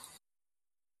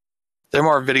they're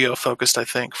more video focused, I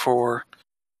think, for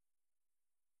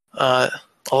a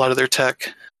lot of their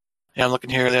tech. Yeah, I'm looking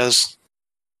here. There's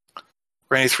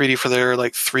Granny 3D for their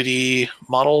like 3D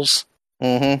models.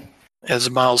 Mm-hmm. As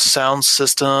Miles sound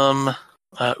system,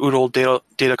 Oodle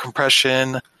data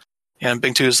compression, and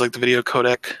Bing 2 is like the video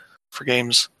codec for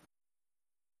games,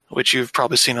 which you've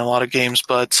probably seen in a lot of games.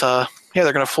 But yeah,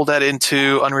 they're going to fold that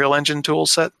into Unreal Engine tool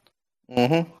set.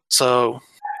 Mm-hmm. So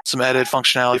some added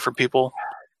functionality for people,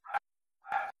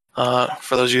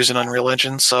 for those using Unreal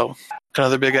Engine. So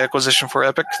another big acquisition for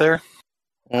Epic there.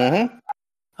 Mm-hmm.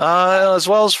 As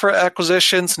well as for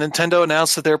acquisitions, Nintendo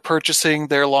announced that they're purchasing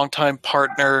their longtime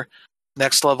partner,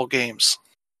 Next Level Games.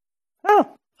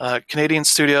 Oh. Canadian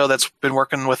studio that's been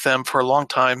working with them for a long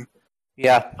time.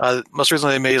 Yeah. Most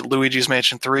recently, they made Luigi's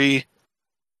Mansion 3.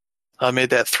 Made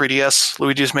that 3DS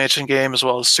Luigi's Mansion game, as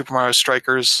well as Super Mario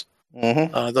Strikers.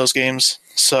 Mm-hmm. Those games.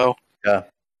 So, yeah.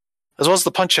 As well as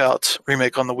the Punch-Out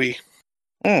remake on the Wii.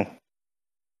 Mm.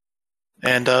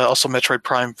 And also Metroid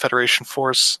Prime Federation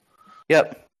Force.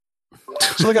 Yep.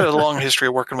 So they got a long history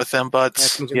of working with them,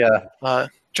 but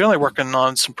generally working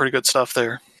on some pretty good stuff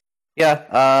there.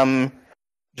 Yeah.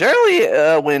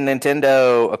 Generally, when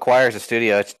Nintendo acquires a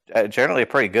studio, it's generally a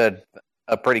pretty good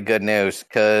news,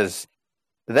 because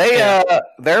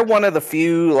they're one of the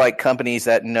few like companies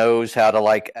that knows how to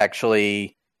like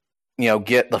actually,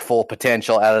 get the full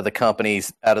potential out of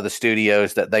the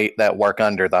studios that work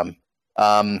under them.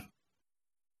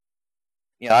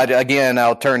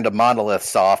 I'll turn to Monolith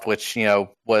Soft, which,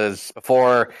 was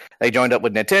before they joined up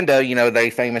with Nintendo. They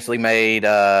famously made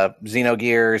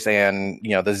Xenogears and,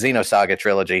 the Xenosaga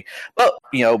trilogy. But,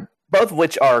 both of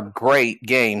which are great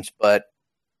games. But,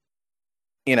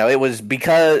 it was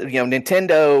because,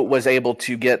 Nintendo was able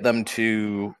to get them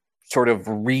to sort of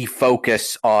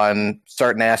refocus on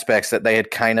certain aspects that they had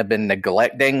kind of been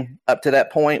neglecting up to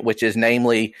that point, which is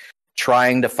namely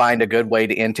trying to find a good way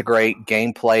to integrate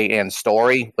gameplay and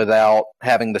story without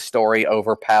having the story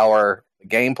overpower the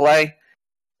gameplay.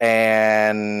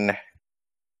 And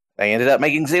they ended up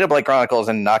making Xenoblade Chronicles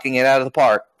and knocking it out of the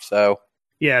park. So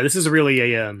yeah, this is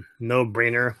really a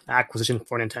no-brainer acquisition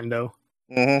for Nintendo.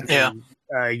 Mm-hmm. Yeah.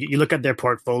 You look at their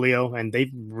portfolio, and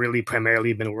they've really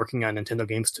primarily been working on Nintendo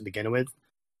games to begin with.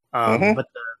 But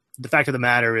the fact of the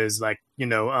matter is, like,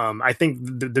 I think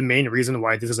the main reason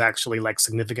why this is actually like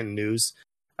significant news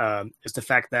is the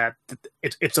fact that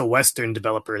it's a Western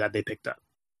developer that they picked up.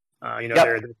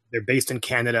 They're based in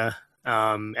Canada,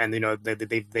 and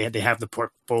they have the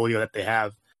portfolio that they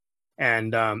have,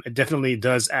 and it definitely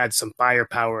does add some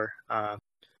firepower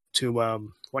to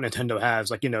what Nintendo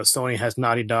has. Like, Sony has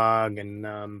Naughty Dog and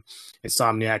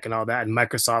Insomniac and all that, and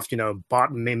Microsoft,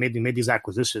 made these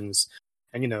acquisitions,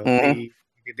 and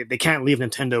they can't leave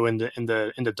Nintendo in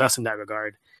the dust in that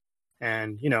regard.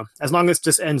 And as long as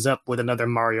this ends up with another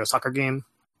Mario soccer game,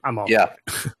 I'm all yeah.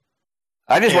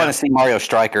 I just want to see Mario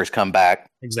Strikers come back.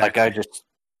 Exactly.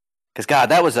 Because God,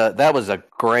 that was a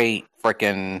great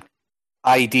freaking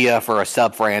idea for a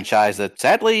sub franchise that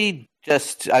sadly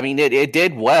it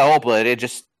did well, but they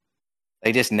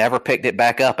just never picked it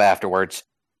back up afterwards.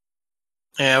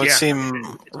 Yeah, it would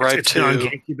seem right it's to on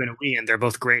GameCube and Wii, and they're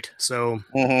both great. So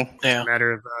it's a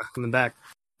matter of coming back.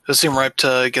 It would seem ripe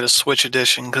to get a Switch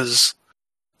edition, because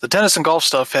the tennis and golf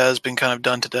stuff has been kind of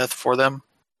done to death for them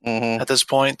at this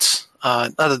point.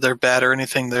 Not that they're bad or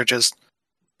anything; they're just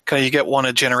kind of, you get one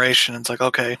a generation. And it's like,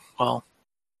 okay, well,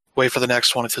 wait for the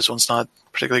next one if this one's not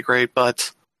particularly great.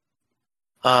 But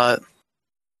FIFA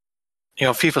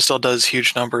still does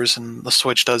huge numbers, and the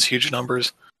Switch does huge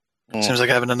numbers. Seems like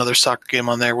having another soccer game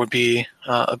on there would be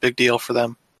a big deal for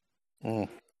them.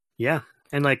 Yeah,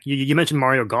 and like you mentioned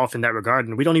Mario Golf in that regard,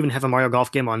 and we don't even have a Mario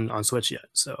Golf game on Switch yet.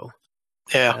 So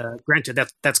yeah, granted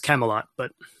that's Camelot,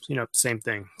 but same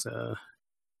thing. So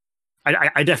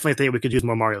I definitely think we could use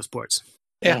more Mario sports.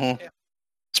 Yeah,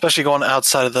 especially going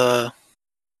outside of the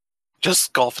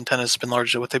just golf and tennis has been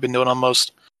largely what they've been doing on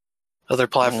most other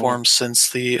platforms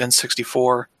since the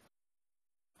N64.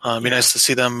 It'd be nice to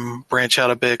see them branch out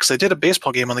a bit, because they did a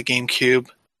baseball game on the GameCube.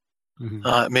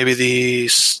 Maybe the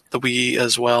Wii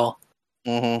as well.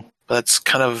 But that's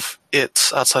kind of it,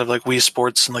 outside of like Wii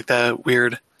Sports and like that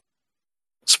weird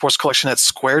sports collection that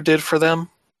Square did for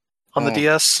them on the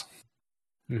DS.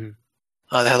 They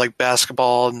had like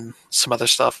basketball and some other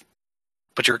stuff,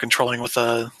 but you were controlling with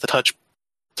the touch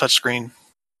screen.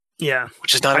 Yeah,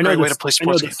 which is not a great way to play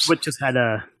sports games. Switch has had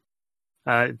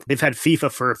they've had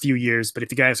FIFA for a few years, but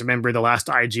if you guys remember the last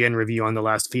IGN review on the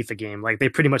last FIFA game, like they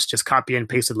pretty much just copy and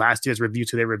pasted last year's review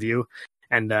to their review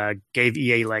and gave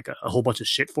EA like a whole bunch of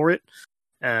shit for it.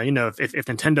 If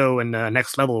Nintendo and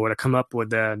Next Level were to come up with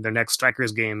their next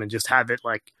Strikers game and just have it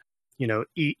like,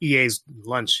 EA's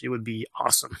lunch, it would be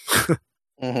awesome.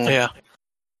 Yeah,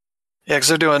 because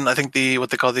they're doing, I think,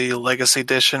 what they call the Legacy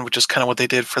Edition, which is kind of what they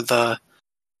did for the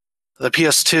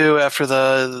PS2 after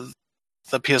the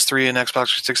PS3 and Xbox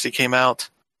 360 came out.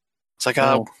 It's like,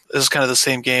 this is kind of the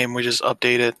same game. We just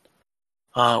update it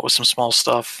with some small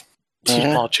stuff, some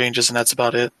small changes, and that's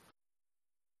about it.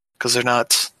 Because they're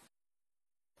not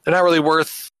really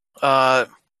worth the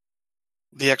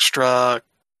extra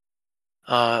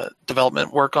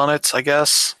development work on it, I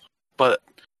guess, but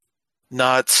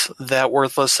not that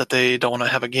worthless that they don't want to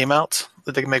have a game out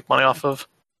that they can make money off of.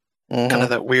 Kind of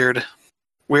that weird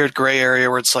gray area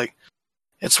where it's like,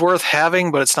 it's worth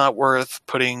having, but it's not worth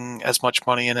putting as much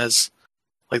money in as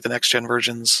like the next gen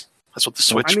versions. That's what the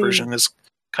Switch version is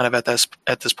kind of at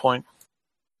this point.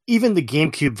 Even the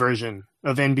GameCube version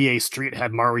of NBA Street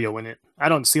had Mario in it. I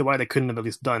don't see why they couldn't have at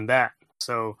least done that.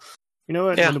 So, you know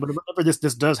what? Yeah. Whenever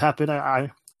this does happen,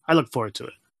 I look forward to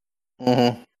it.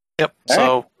 Yep. All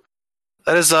so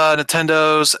that is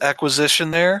Nintendo's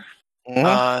acquisition there.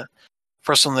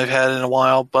 First one they've had in a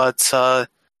while, but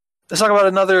let's talk about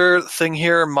another thing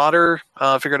here. Modder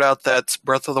figured out that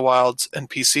Breath of the Wild's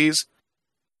NPCs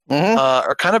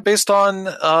are kind of based on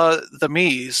the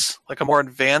Mii's, like a more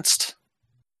advanced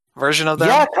version of them.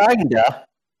 Yeah, kinda.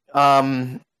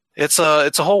 It's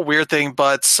a whole weird thing,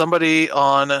 but somebody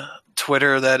on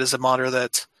Twitter that is a modder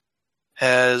that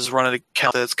has run an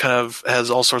account that kind of has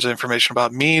all sorts of information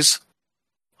about Mii's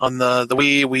on the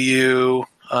Wii, Wii U,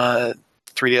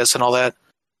 3DS, and all that.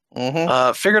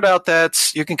 Figured out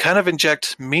that you can kind of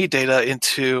inject Mii data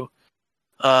into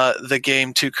the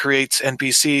game to create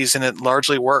NPCs, and it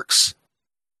largely works.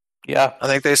 Yeah. I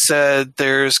think they said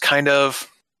there's kind of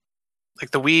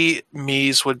like the Wii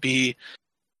Mii's would be,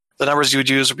 the numbers you would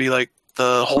use would be like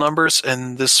the whole numbers,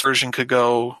 and this version could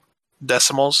go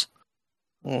decimals.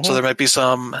 So there might be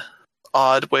some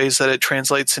odd ways that it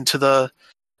translates into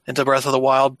Breath of the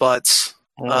Wild, but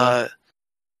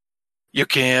you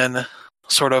can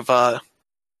sort of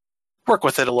work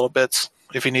with it a little bit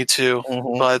if you need to.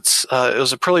 But it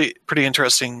was a pretty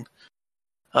interesting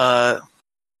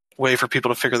way for people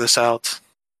to figure this out.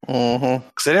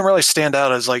 Because they didn't really stand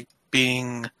out as like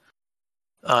being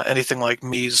anything like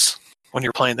Mii's when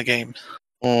you're playing the game.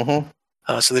 So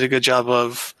they did a good job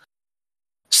of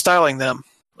styling them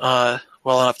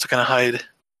well enough to kind of hide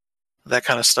that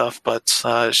kind of stuff. But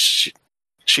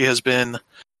she has been,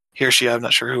 he or she, I'm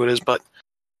not sure who it is, but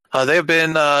they have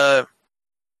been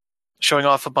showing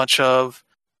off a bunch of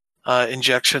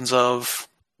injections of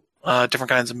different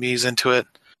kinds of Mii's into it,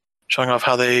 showing off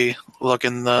how they look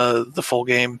in the full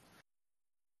game.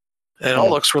 And it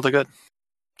all looks really good.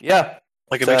 Yeah.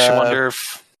 Like, it makes you wonder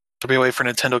if there'll be a way for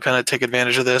Nintendo to kind of take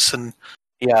advantage of this and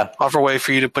offer a way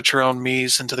for you to put your own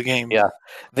Mii's into the game. Yeah.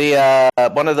 The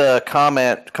one of the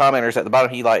commenters at the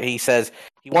bottom, he says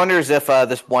he wonders if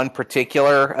this one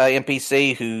particular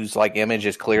NPC whose like image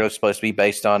is clearly supposed to be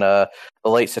based on the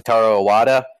late Satoru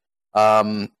Iwata,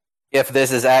 if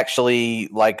this is actually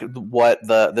like what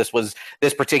this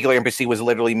particular NPC was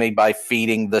literally made by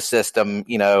feeding the system,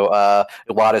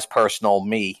 Iwata's personal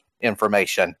Mii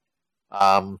information.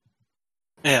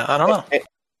 Yeah, I don't know.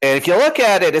 And if you look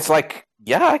at it, it's like,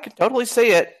 yeah, I can totally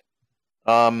see it.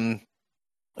 Yeah,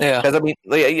 because I mean,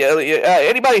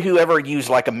 anybody who ever used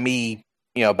like a Mii,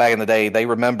 back in the day, they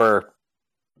remember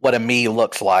what a Mii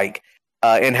looks like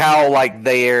and how like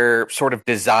their sort of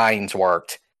designs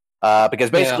worked.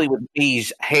 Because basically, with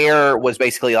Mii's, hair was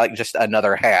basically like just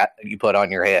another hat that you put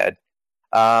on your head.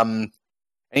 And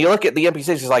you look at the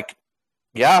NPCs, it's like,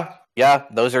 yeah,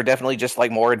 those are definitely just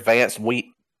like more advanced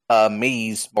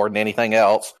Mii's more than anything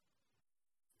else.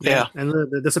 Yeah, and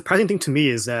the surprising thing to me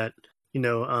is that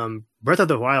Breath of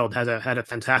the Wild had a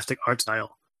fantastic art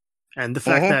style, and the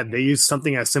fact that they used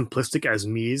something as simplistic as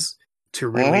Mii's to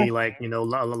really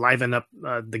liven up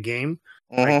the game.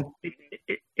 Like,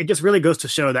 it just really goes to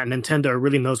show that Nintendo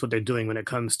really knows what they're doing when it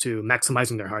comes to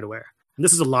maximizing their hardware. And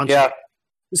this is a launch game.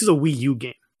 This is a Wii U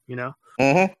game,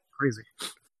 Crazy.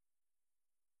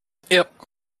 Yep.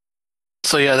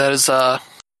 So yeah, that is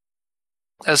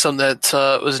something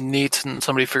that was neat, and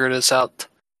somebody figured this out.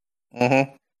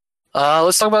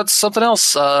 Let's talk about something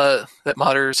else that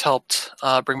modders helped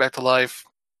bring back to life.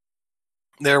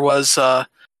 There was, if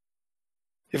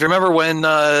you remember when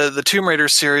the Tomb Raider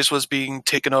series was being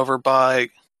taken over by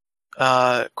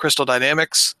Crystal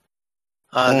Dynamics,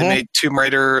 They made Tomb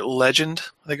Raider Legend,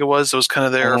 I think it was. It was kind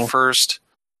of their first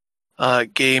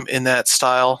game in that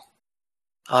style.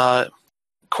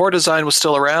 Core Design was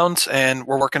still around, and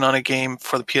we're working on a game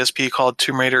for the PSP called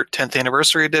Tomb Raider 10th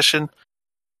Anniversary Edition,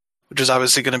 which is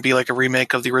obviously going to be like a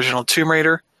remake of the original Tomb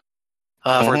Raider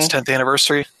for its 10th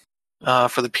anniversary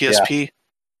for the PSP. Yeah.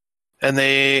 And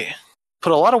they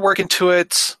put a lot of work into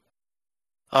it.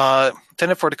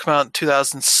 Intended for it to come out in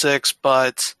 2006,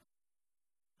 but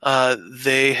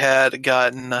they had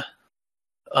gotten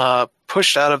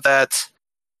pushed out of that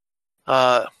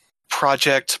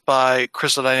project by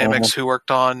Crystal Dynamics, who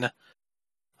worked on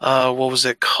what was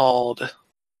it called?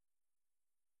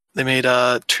 They made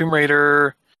Tomb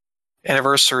Raider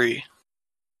Anniversary,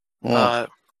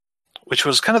 which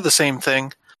was kind of the same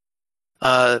thing,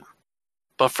 but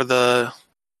for the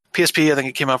PSP. I think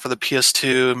it came out for the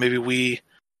PS2, maybe Wii,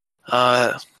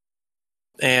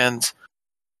 and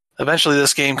eventually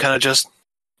this game kind of just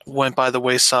went by the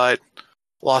wayside,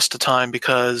 lost to time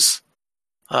because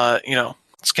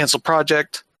it's a canceled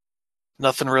project,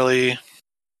 nothing really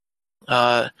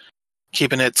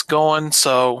keeping it going.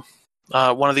 So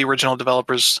one of the original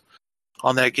developers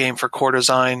on that game for Core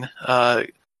Design kind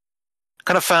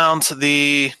of found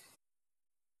the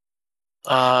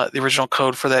original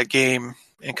code for that game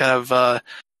and kind of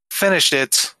finished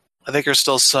it. I think there's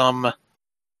still some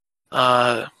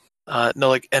no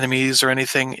like enemies or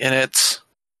anything in it,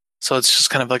 so it's just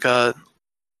kind of like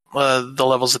the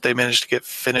levels that they managed to get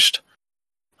finished.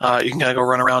 You can kind of go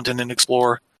run around and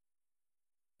explore.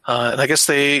 And I guess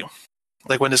they,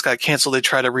 like when this got canceled, they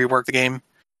tried to rework the game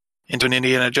into an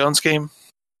Indiana Jones game,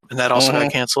 and that also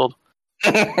got canceled.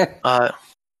 Then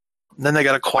they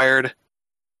got acquired,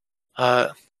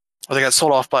 or they got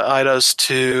sold off by Eidos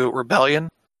to Rebellion.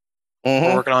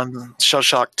 We're working on Shell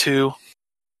Shock 2.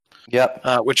 Yep.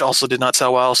 Which also did not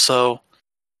sell well, so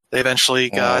they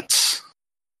eventually got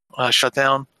shut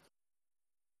down.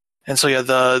 And so yeah,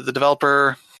 the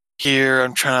developer here,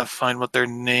 I'm trying to find what their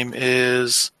name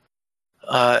is.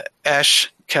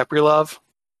 Ash Kaprilov,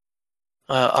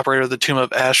 operator of the Tomb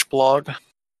of Ash blog,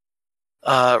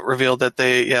 revealed that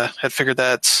they had figured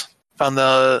that, found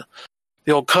the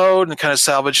old code and kind of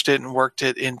salvaged it and worked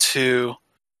it into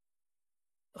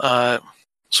sort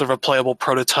of a playable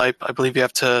prototype. I believe you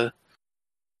have to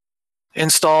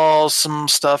install some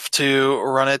stuff to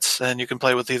run it, and you can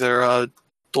play with either a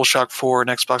DualShock 4 and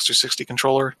Xbox 360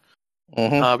 controller.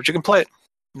 But you can play it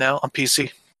now on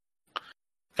PC.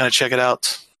 Kind of check it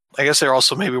out. I guess they're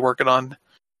also maybe working on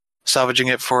salvaging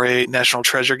it for a National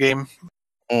Treasure game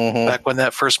back when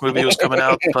that first movie was coming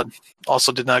out, but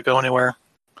also did not go anywhere.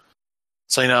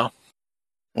 So,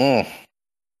 kind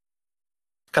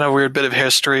of a weird bit of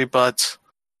history, but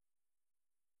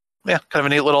yeah, kind of a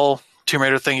neat little Tomb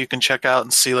Raider thing you can check out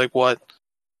and see like what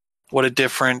a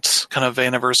different kind of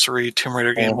anniversary Tomb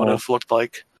Raider game would have looked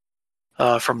like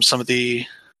from some of the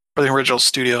original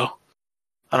studio.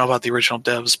 I don't know about the original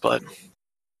devs, but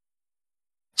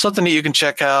something that you can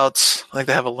check out. I think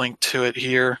they have a link to it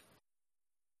here.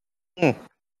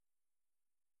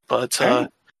 But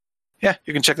yeah,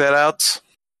 you can check that out.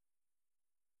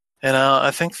 And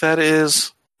I think that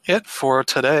is it for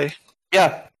today.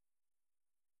 Yeah.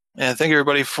 And thank you,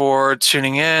 everybody, for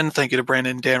tuning in. Thank you to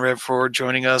Brandon and Dan Rev for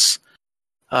joining us.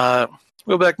 We'll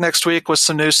be back next week with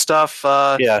some new stuff.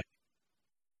 But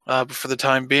for the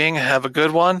time being, have a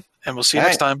good one, and we'll see you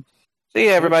next time. See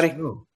you, everybody.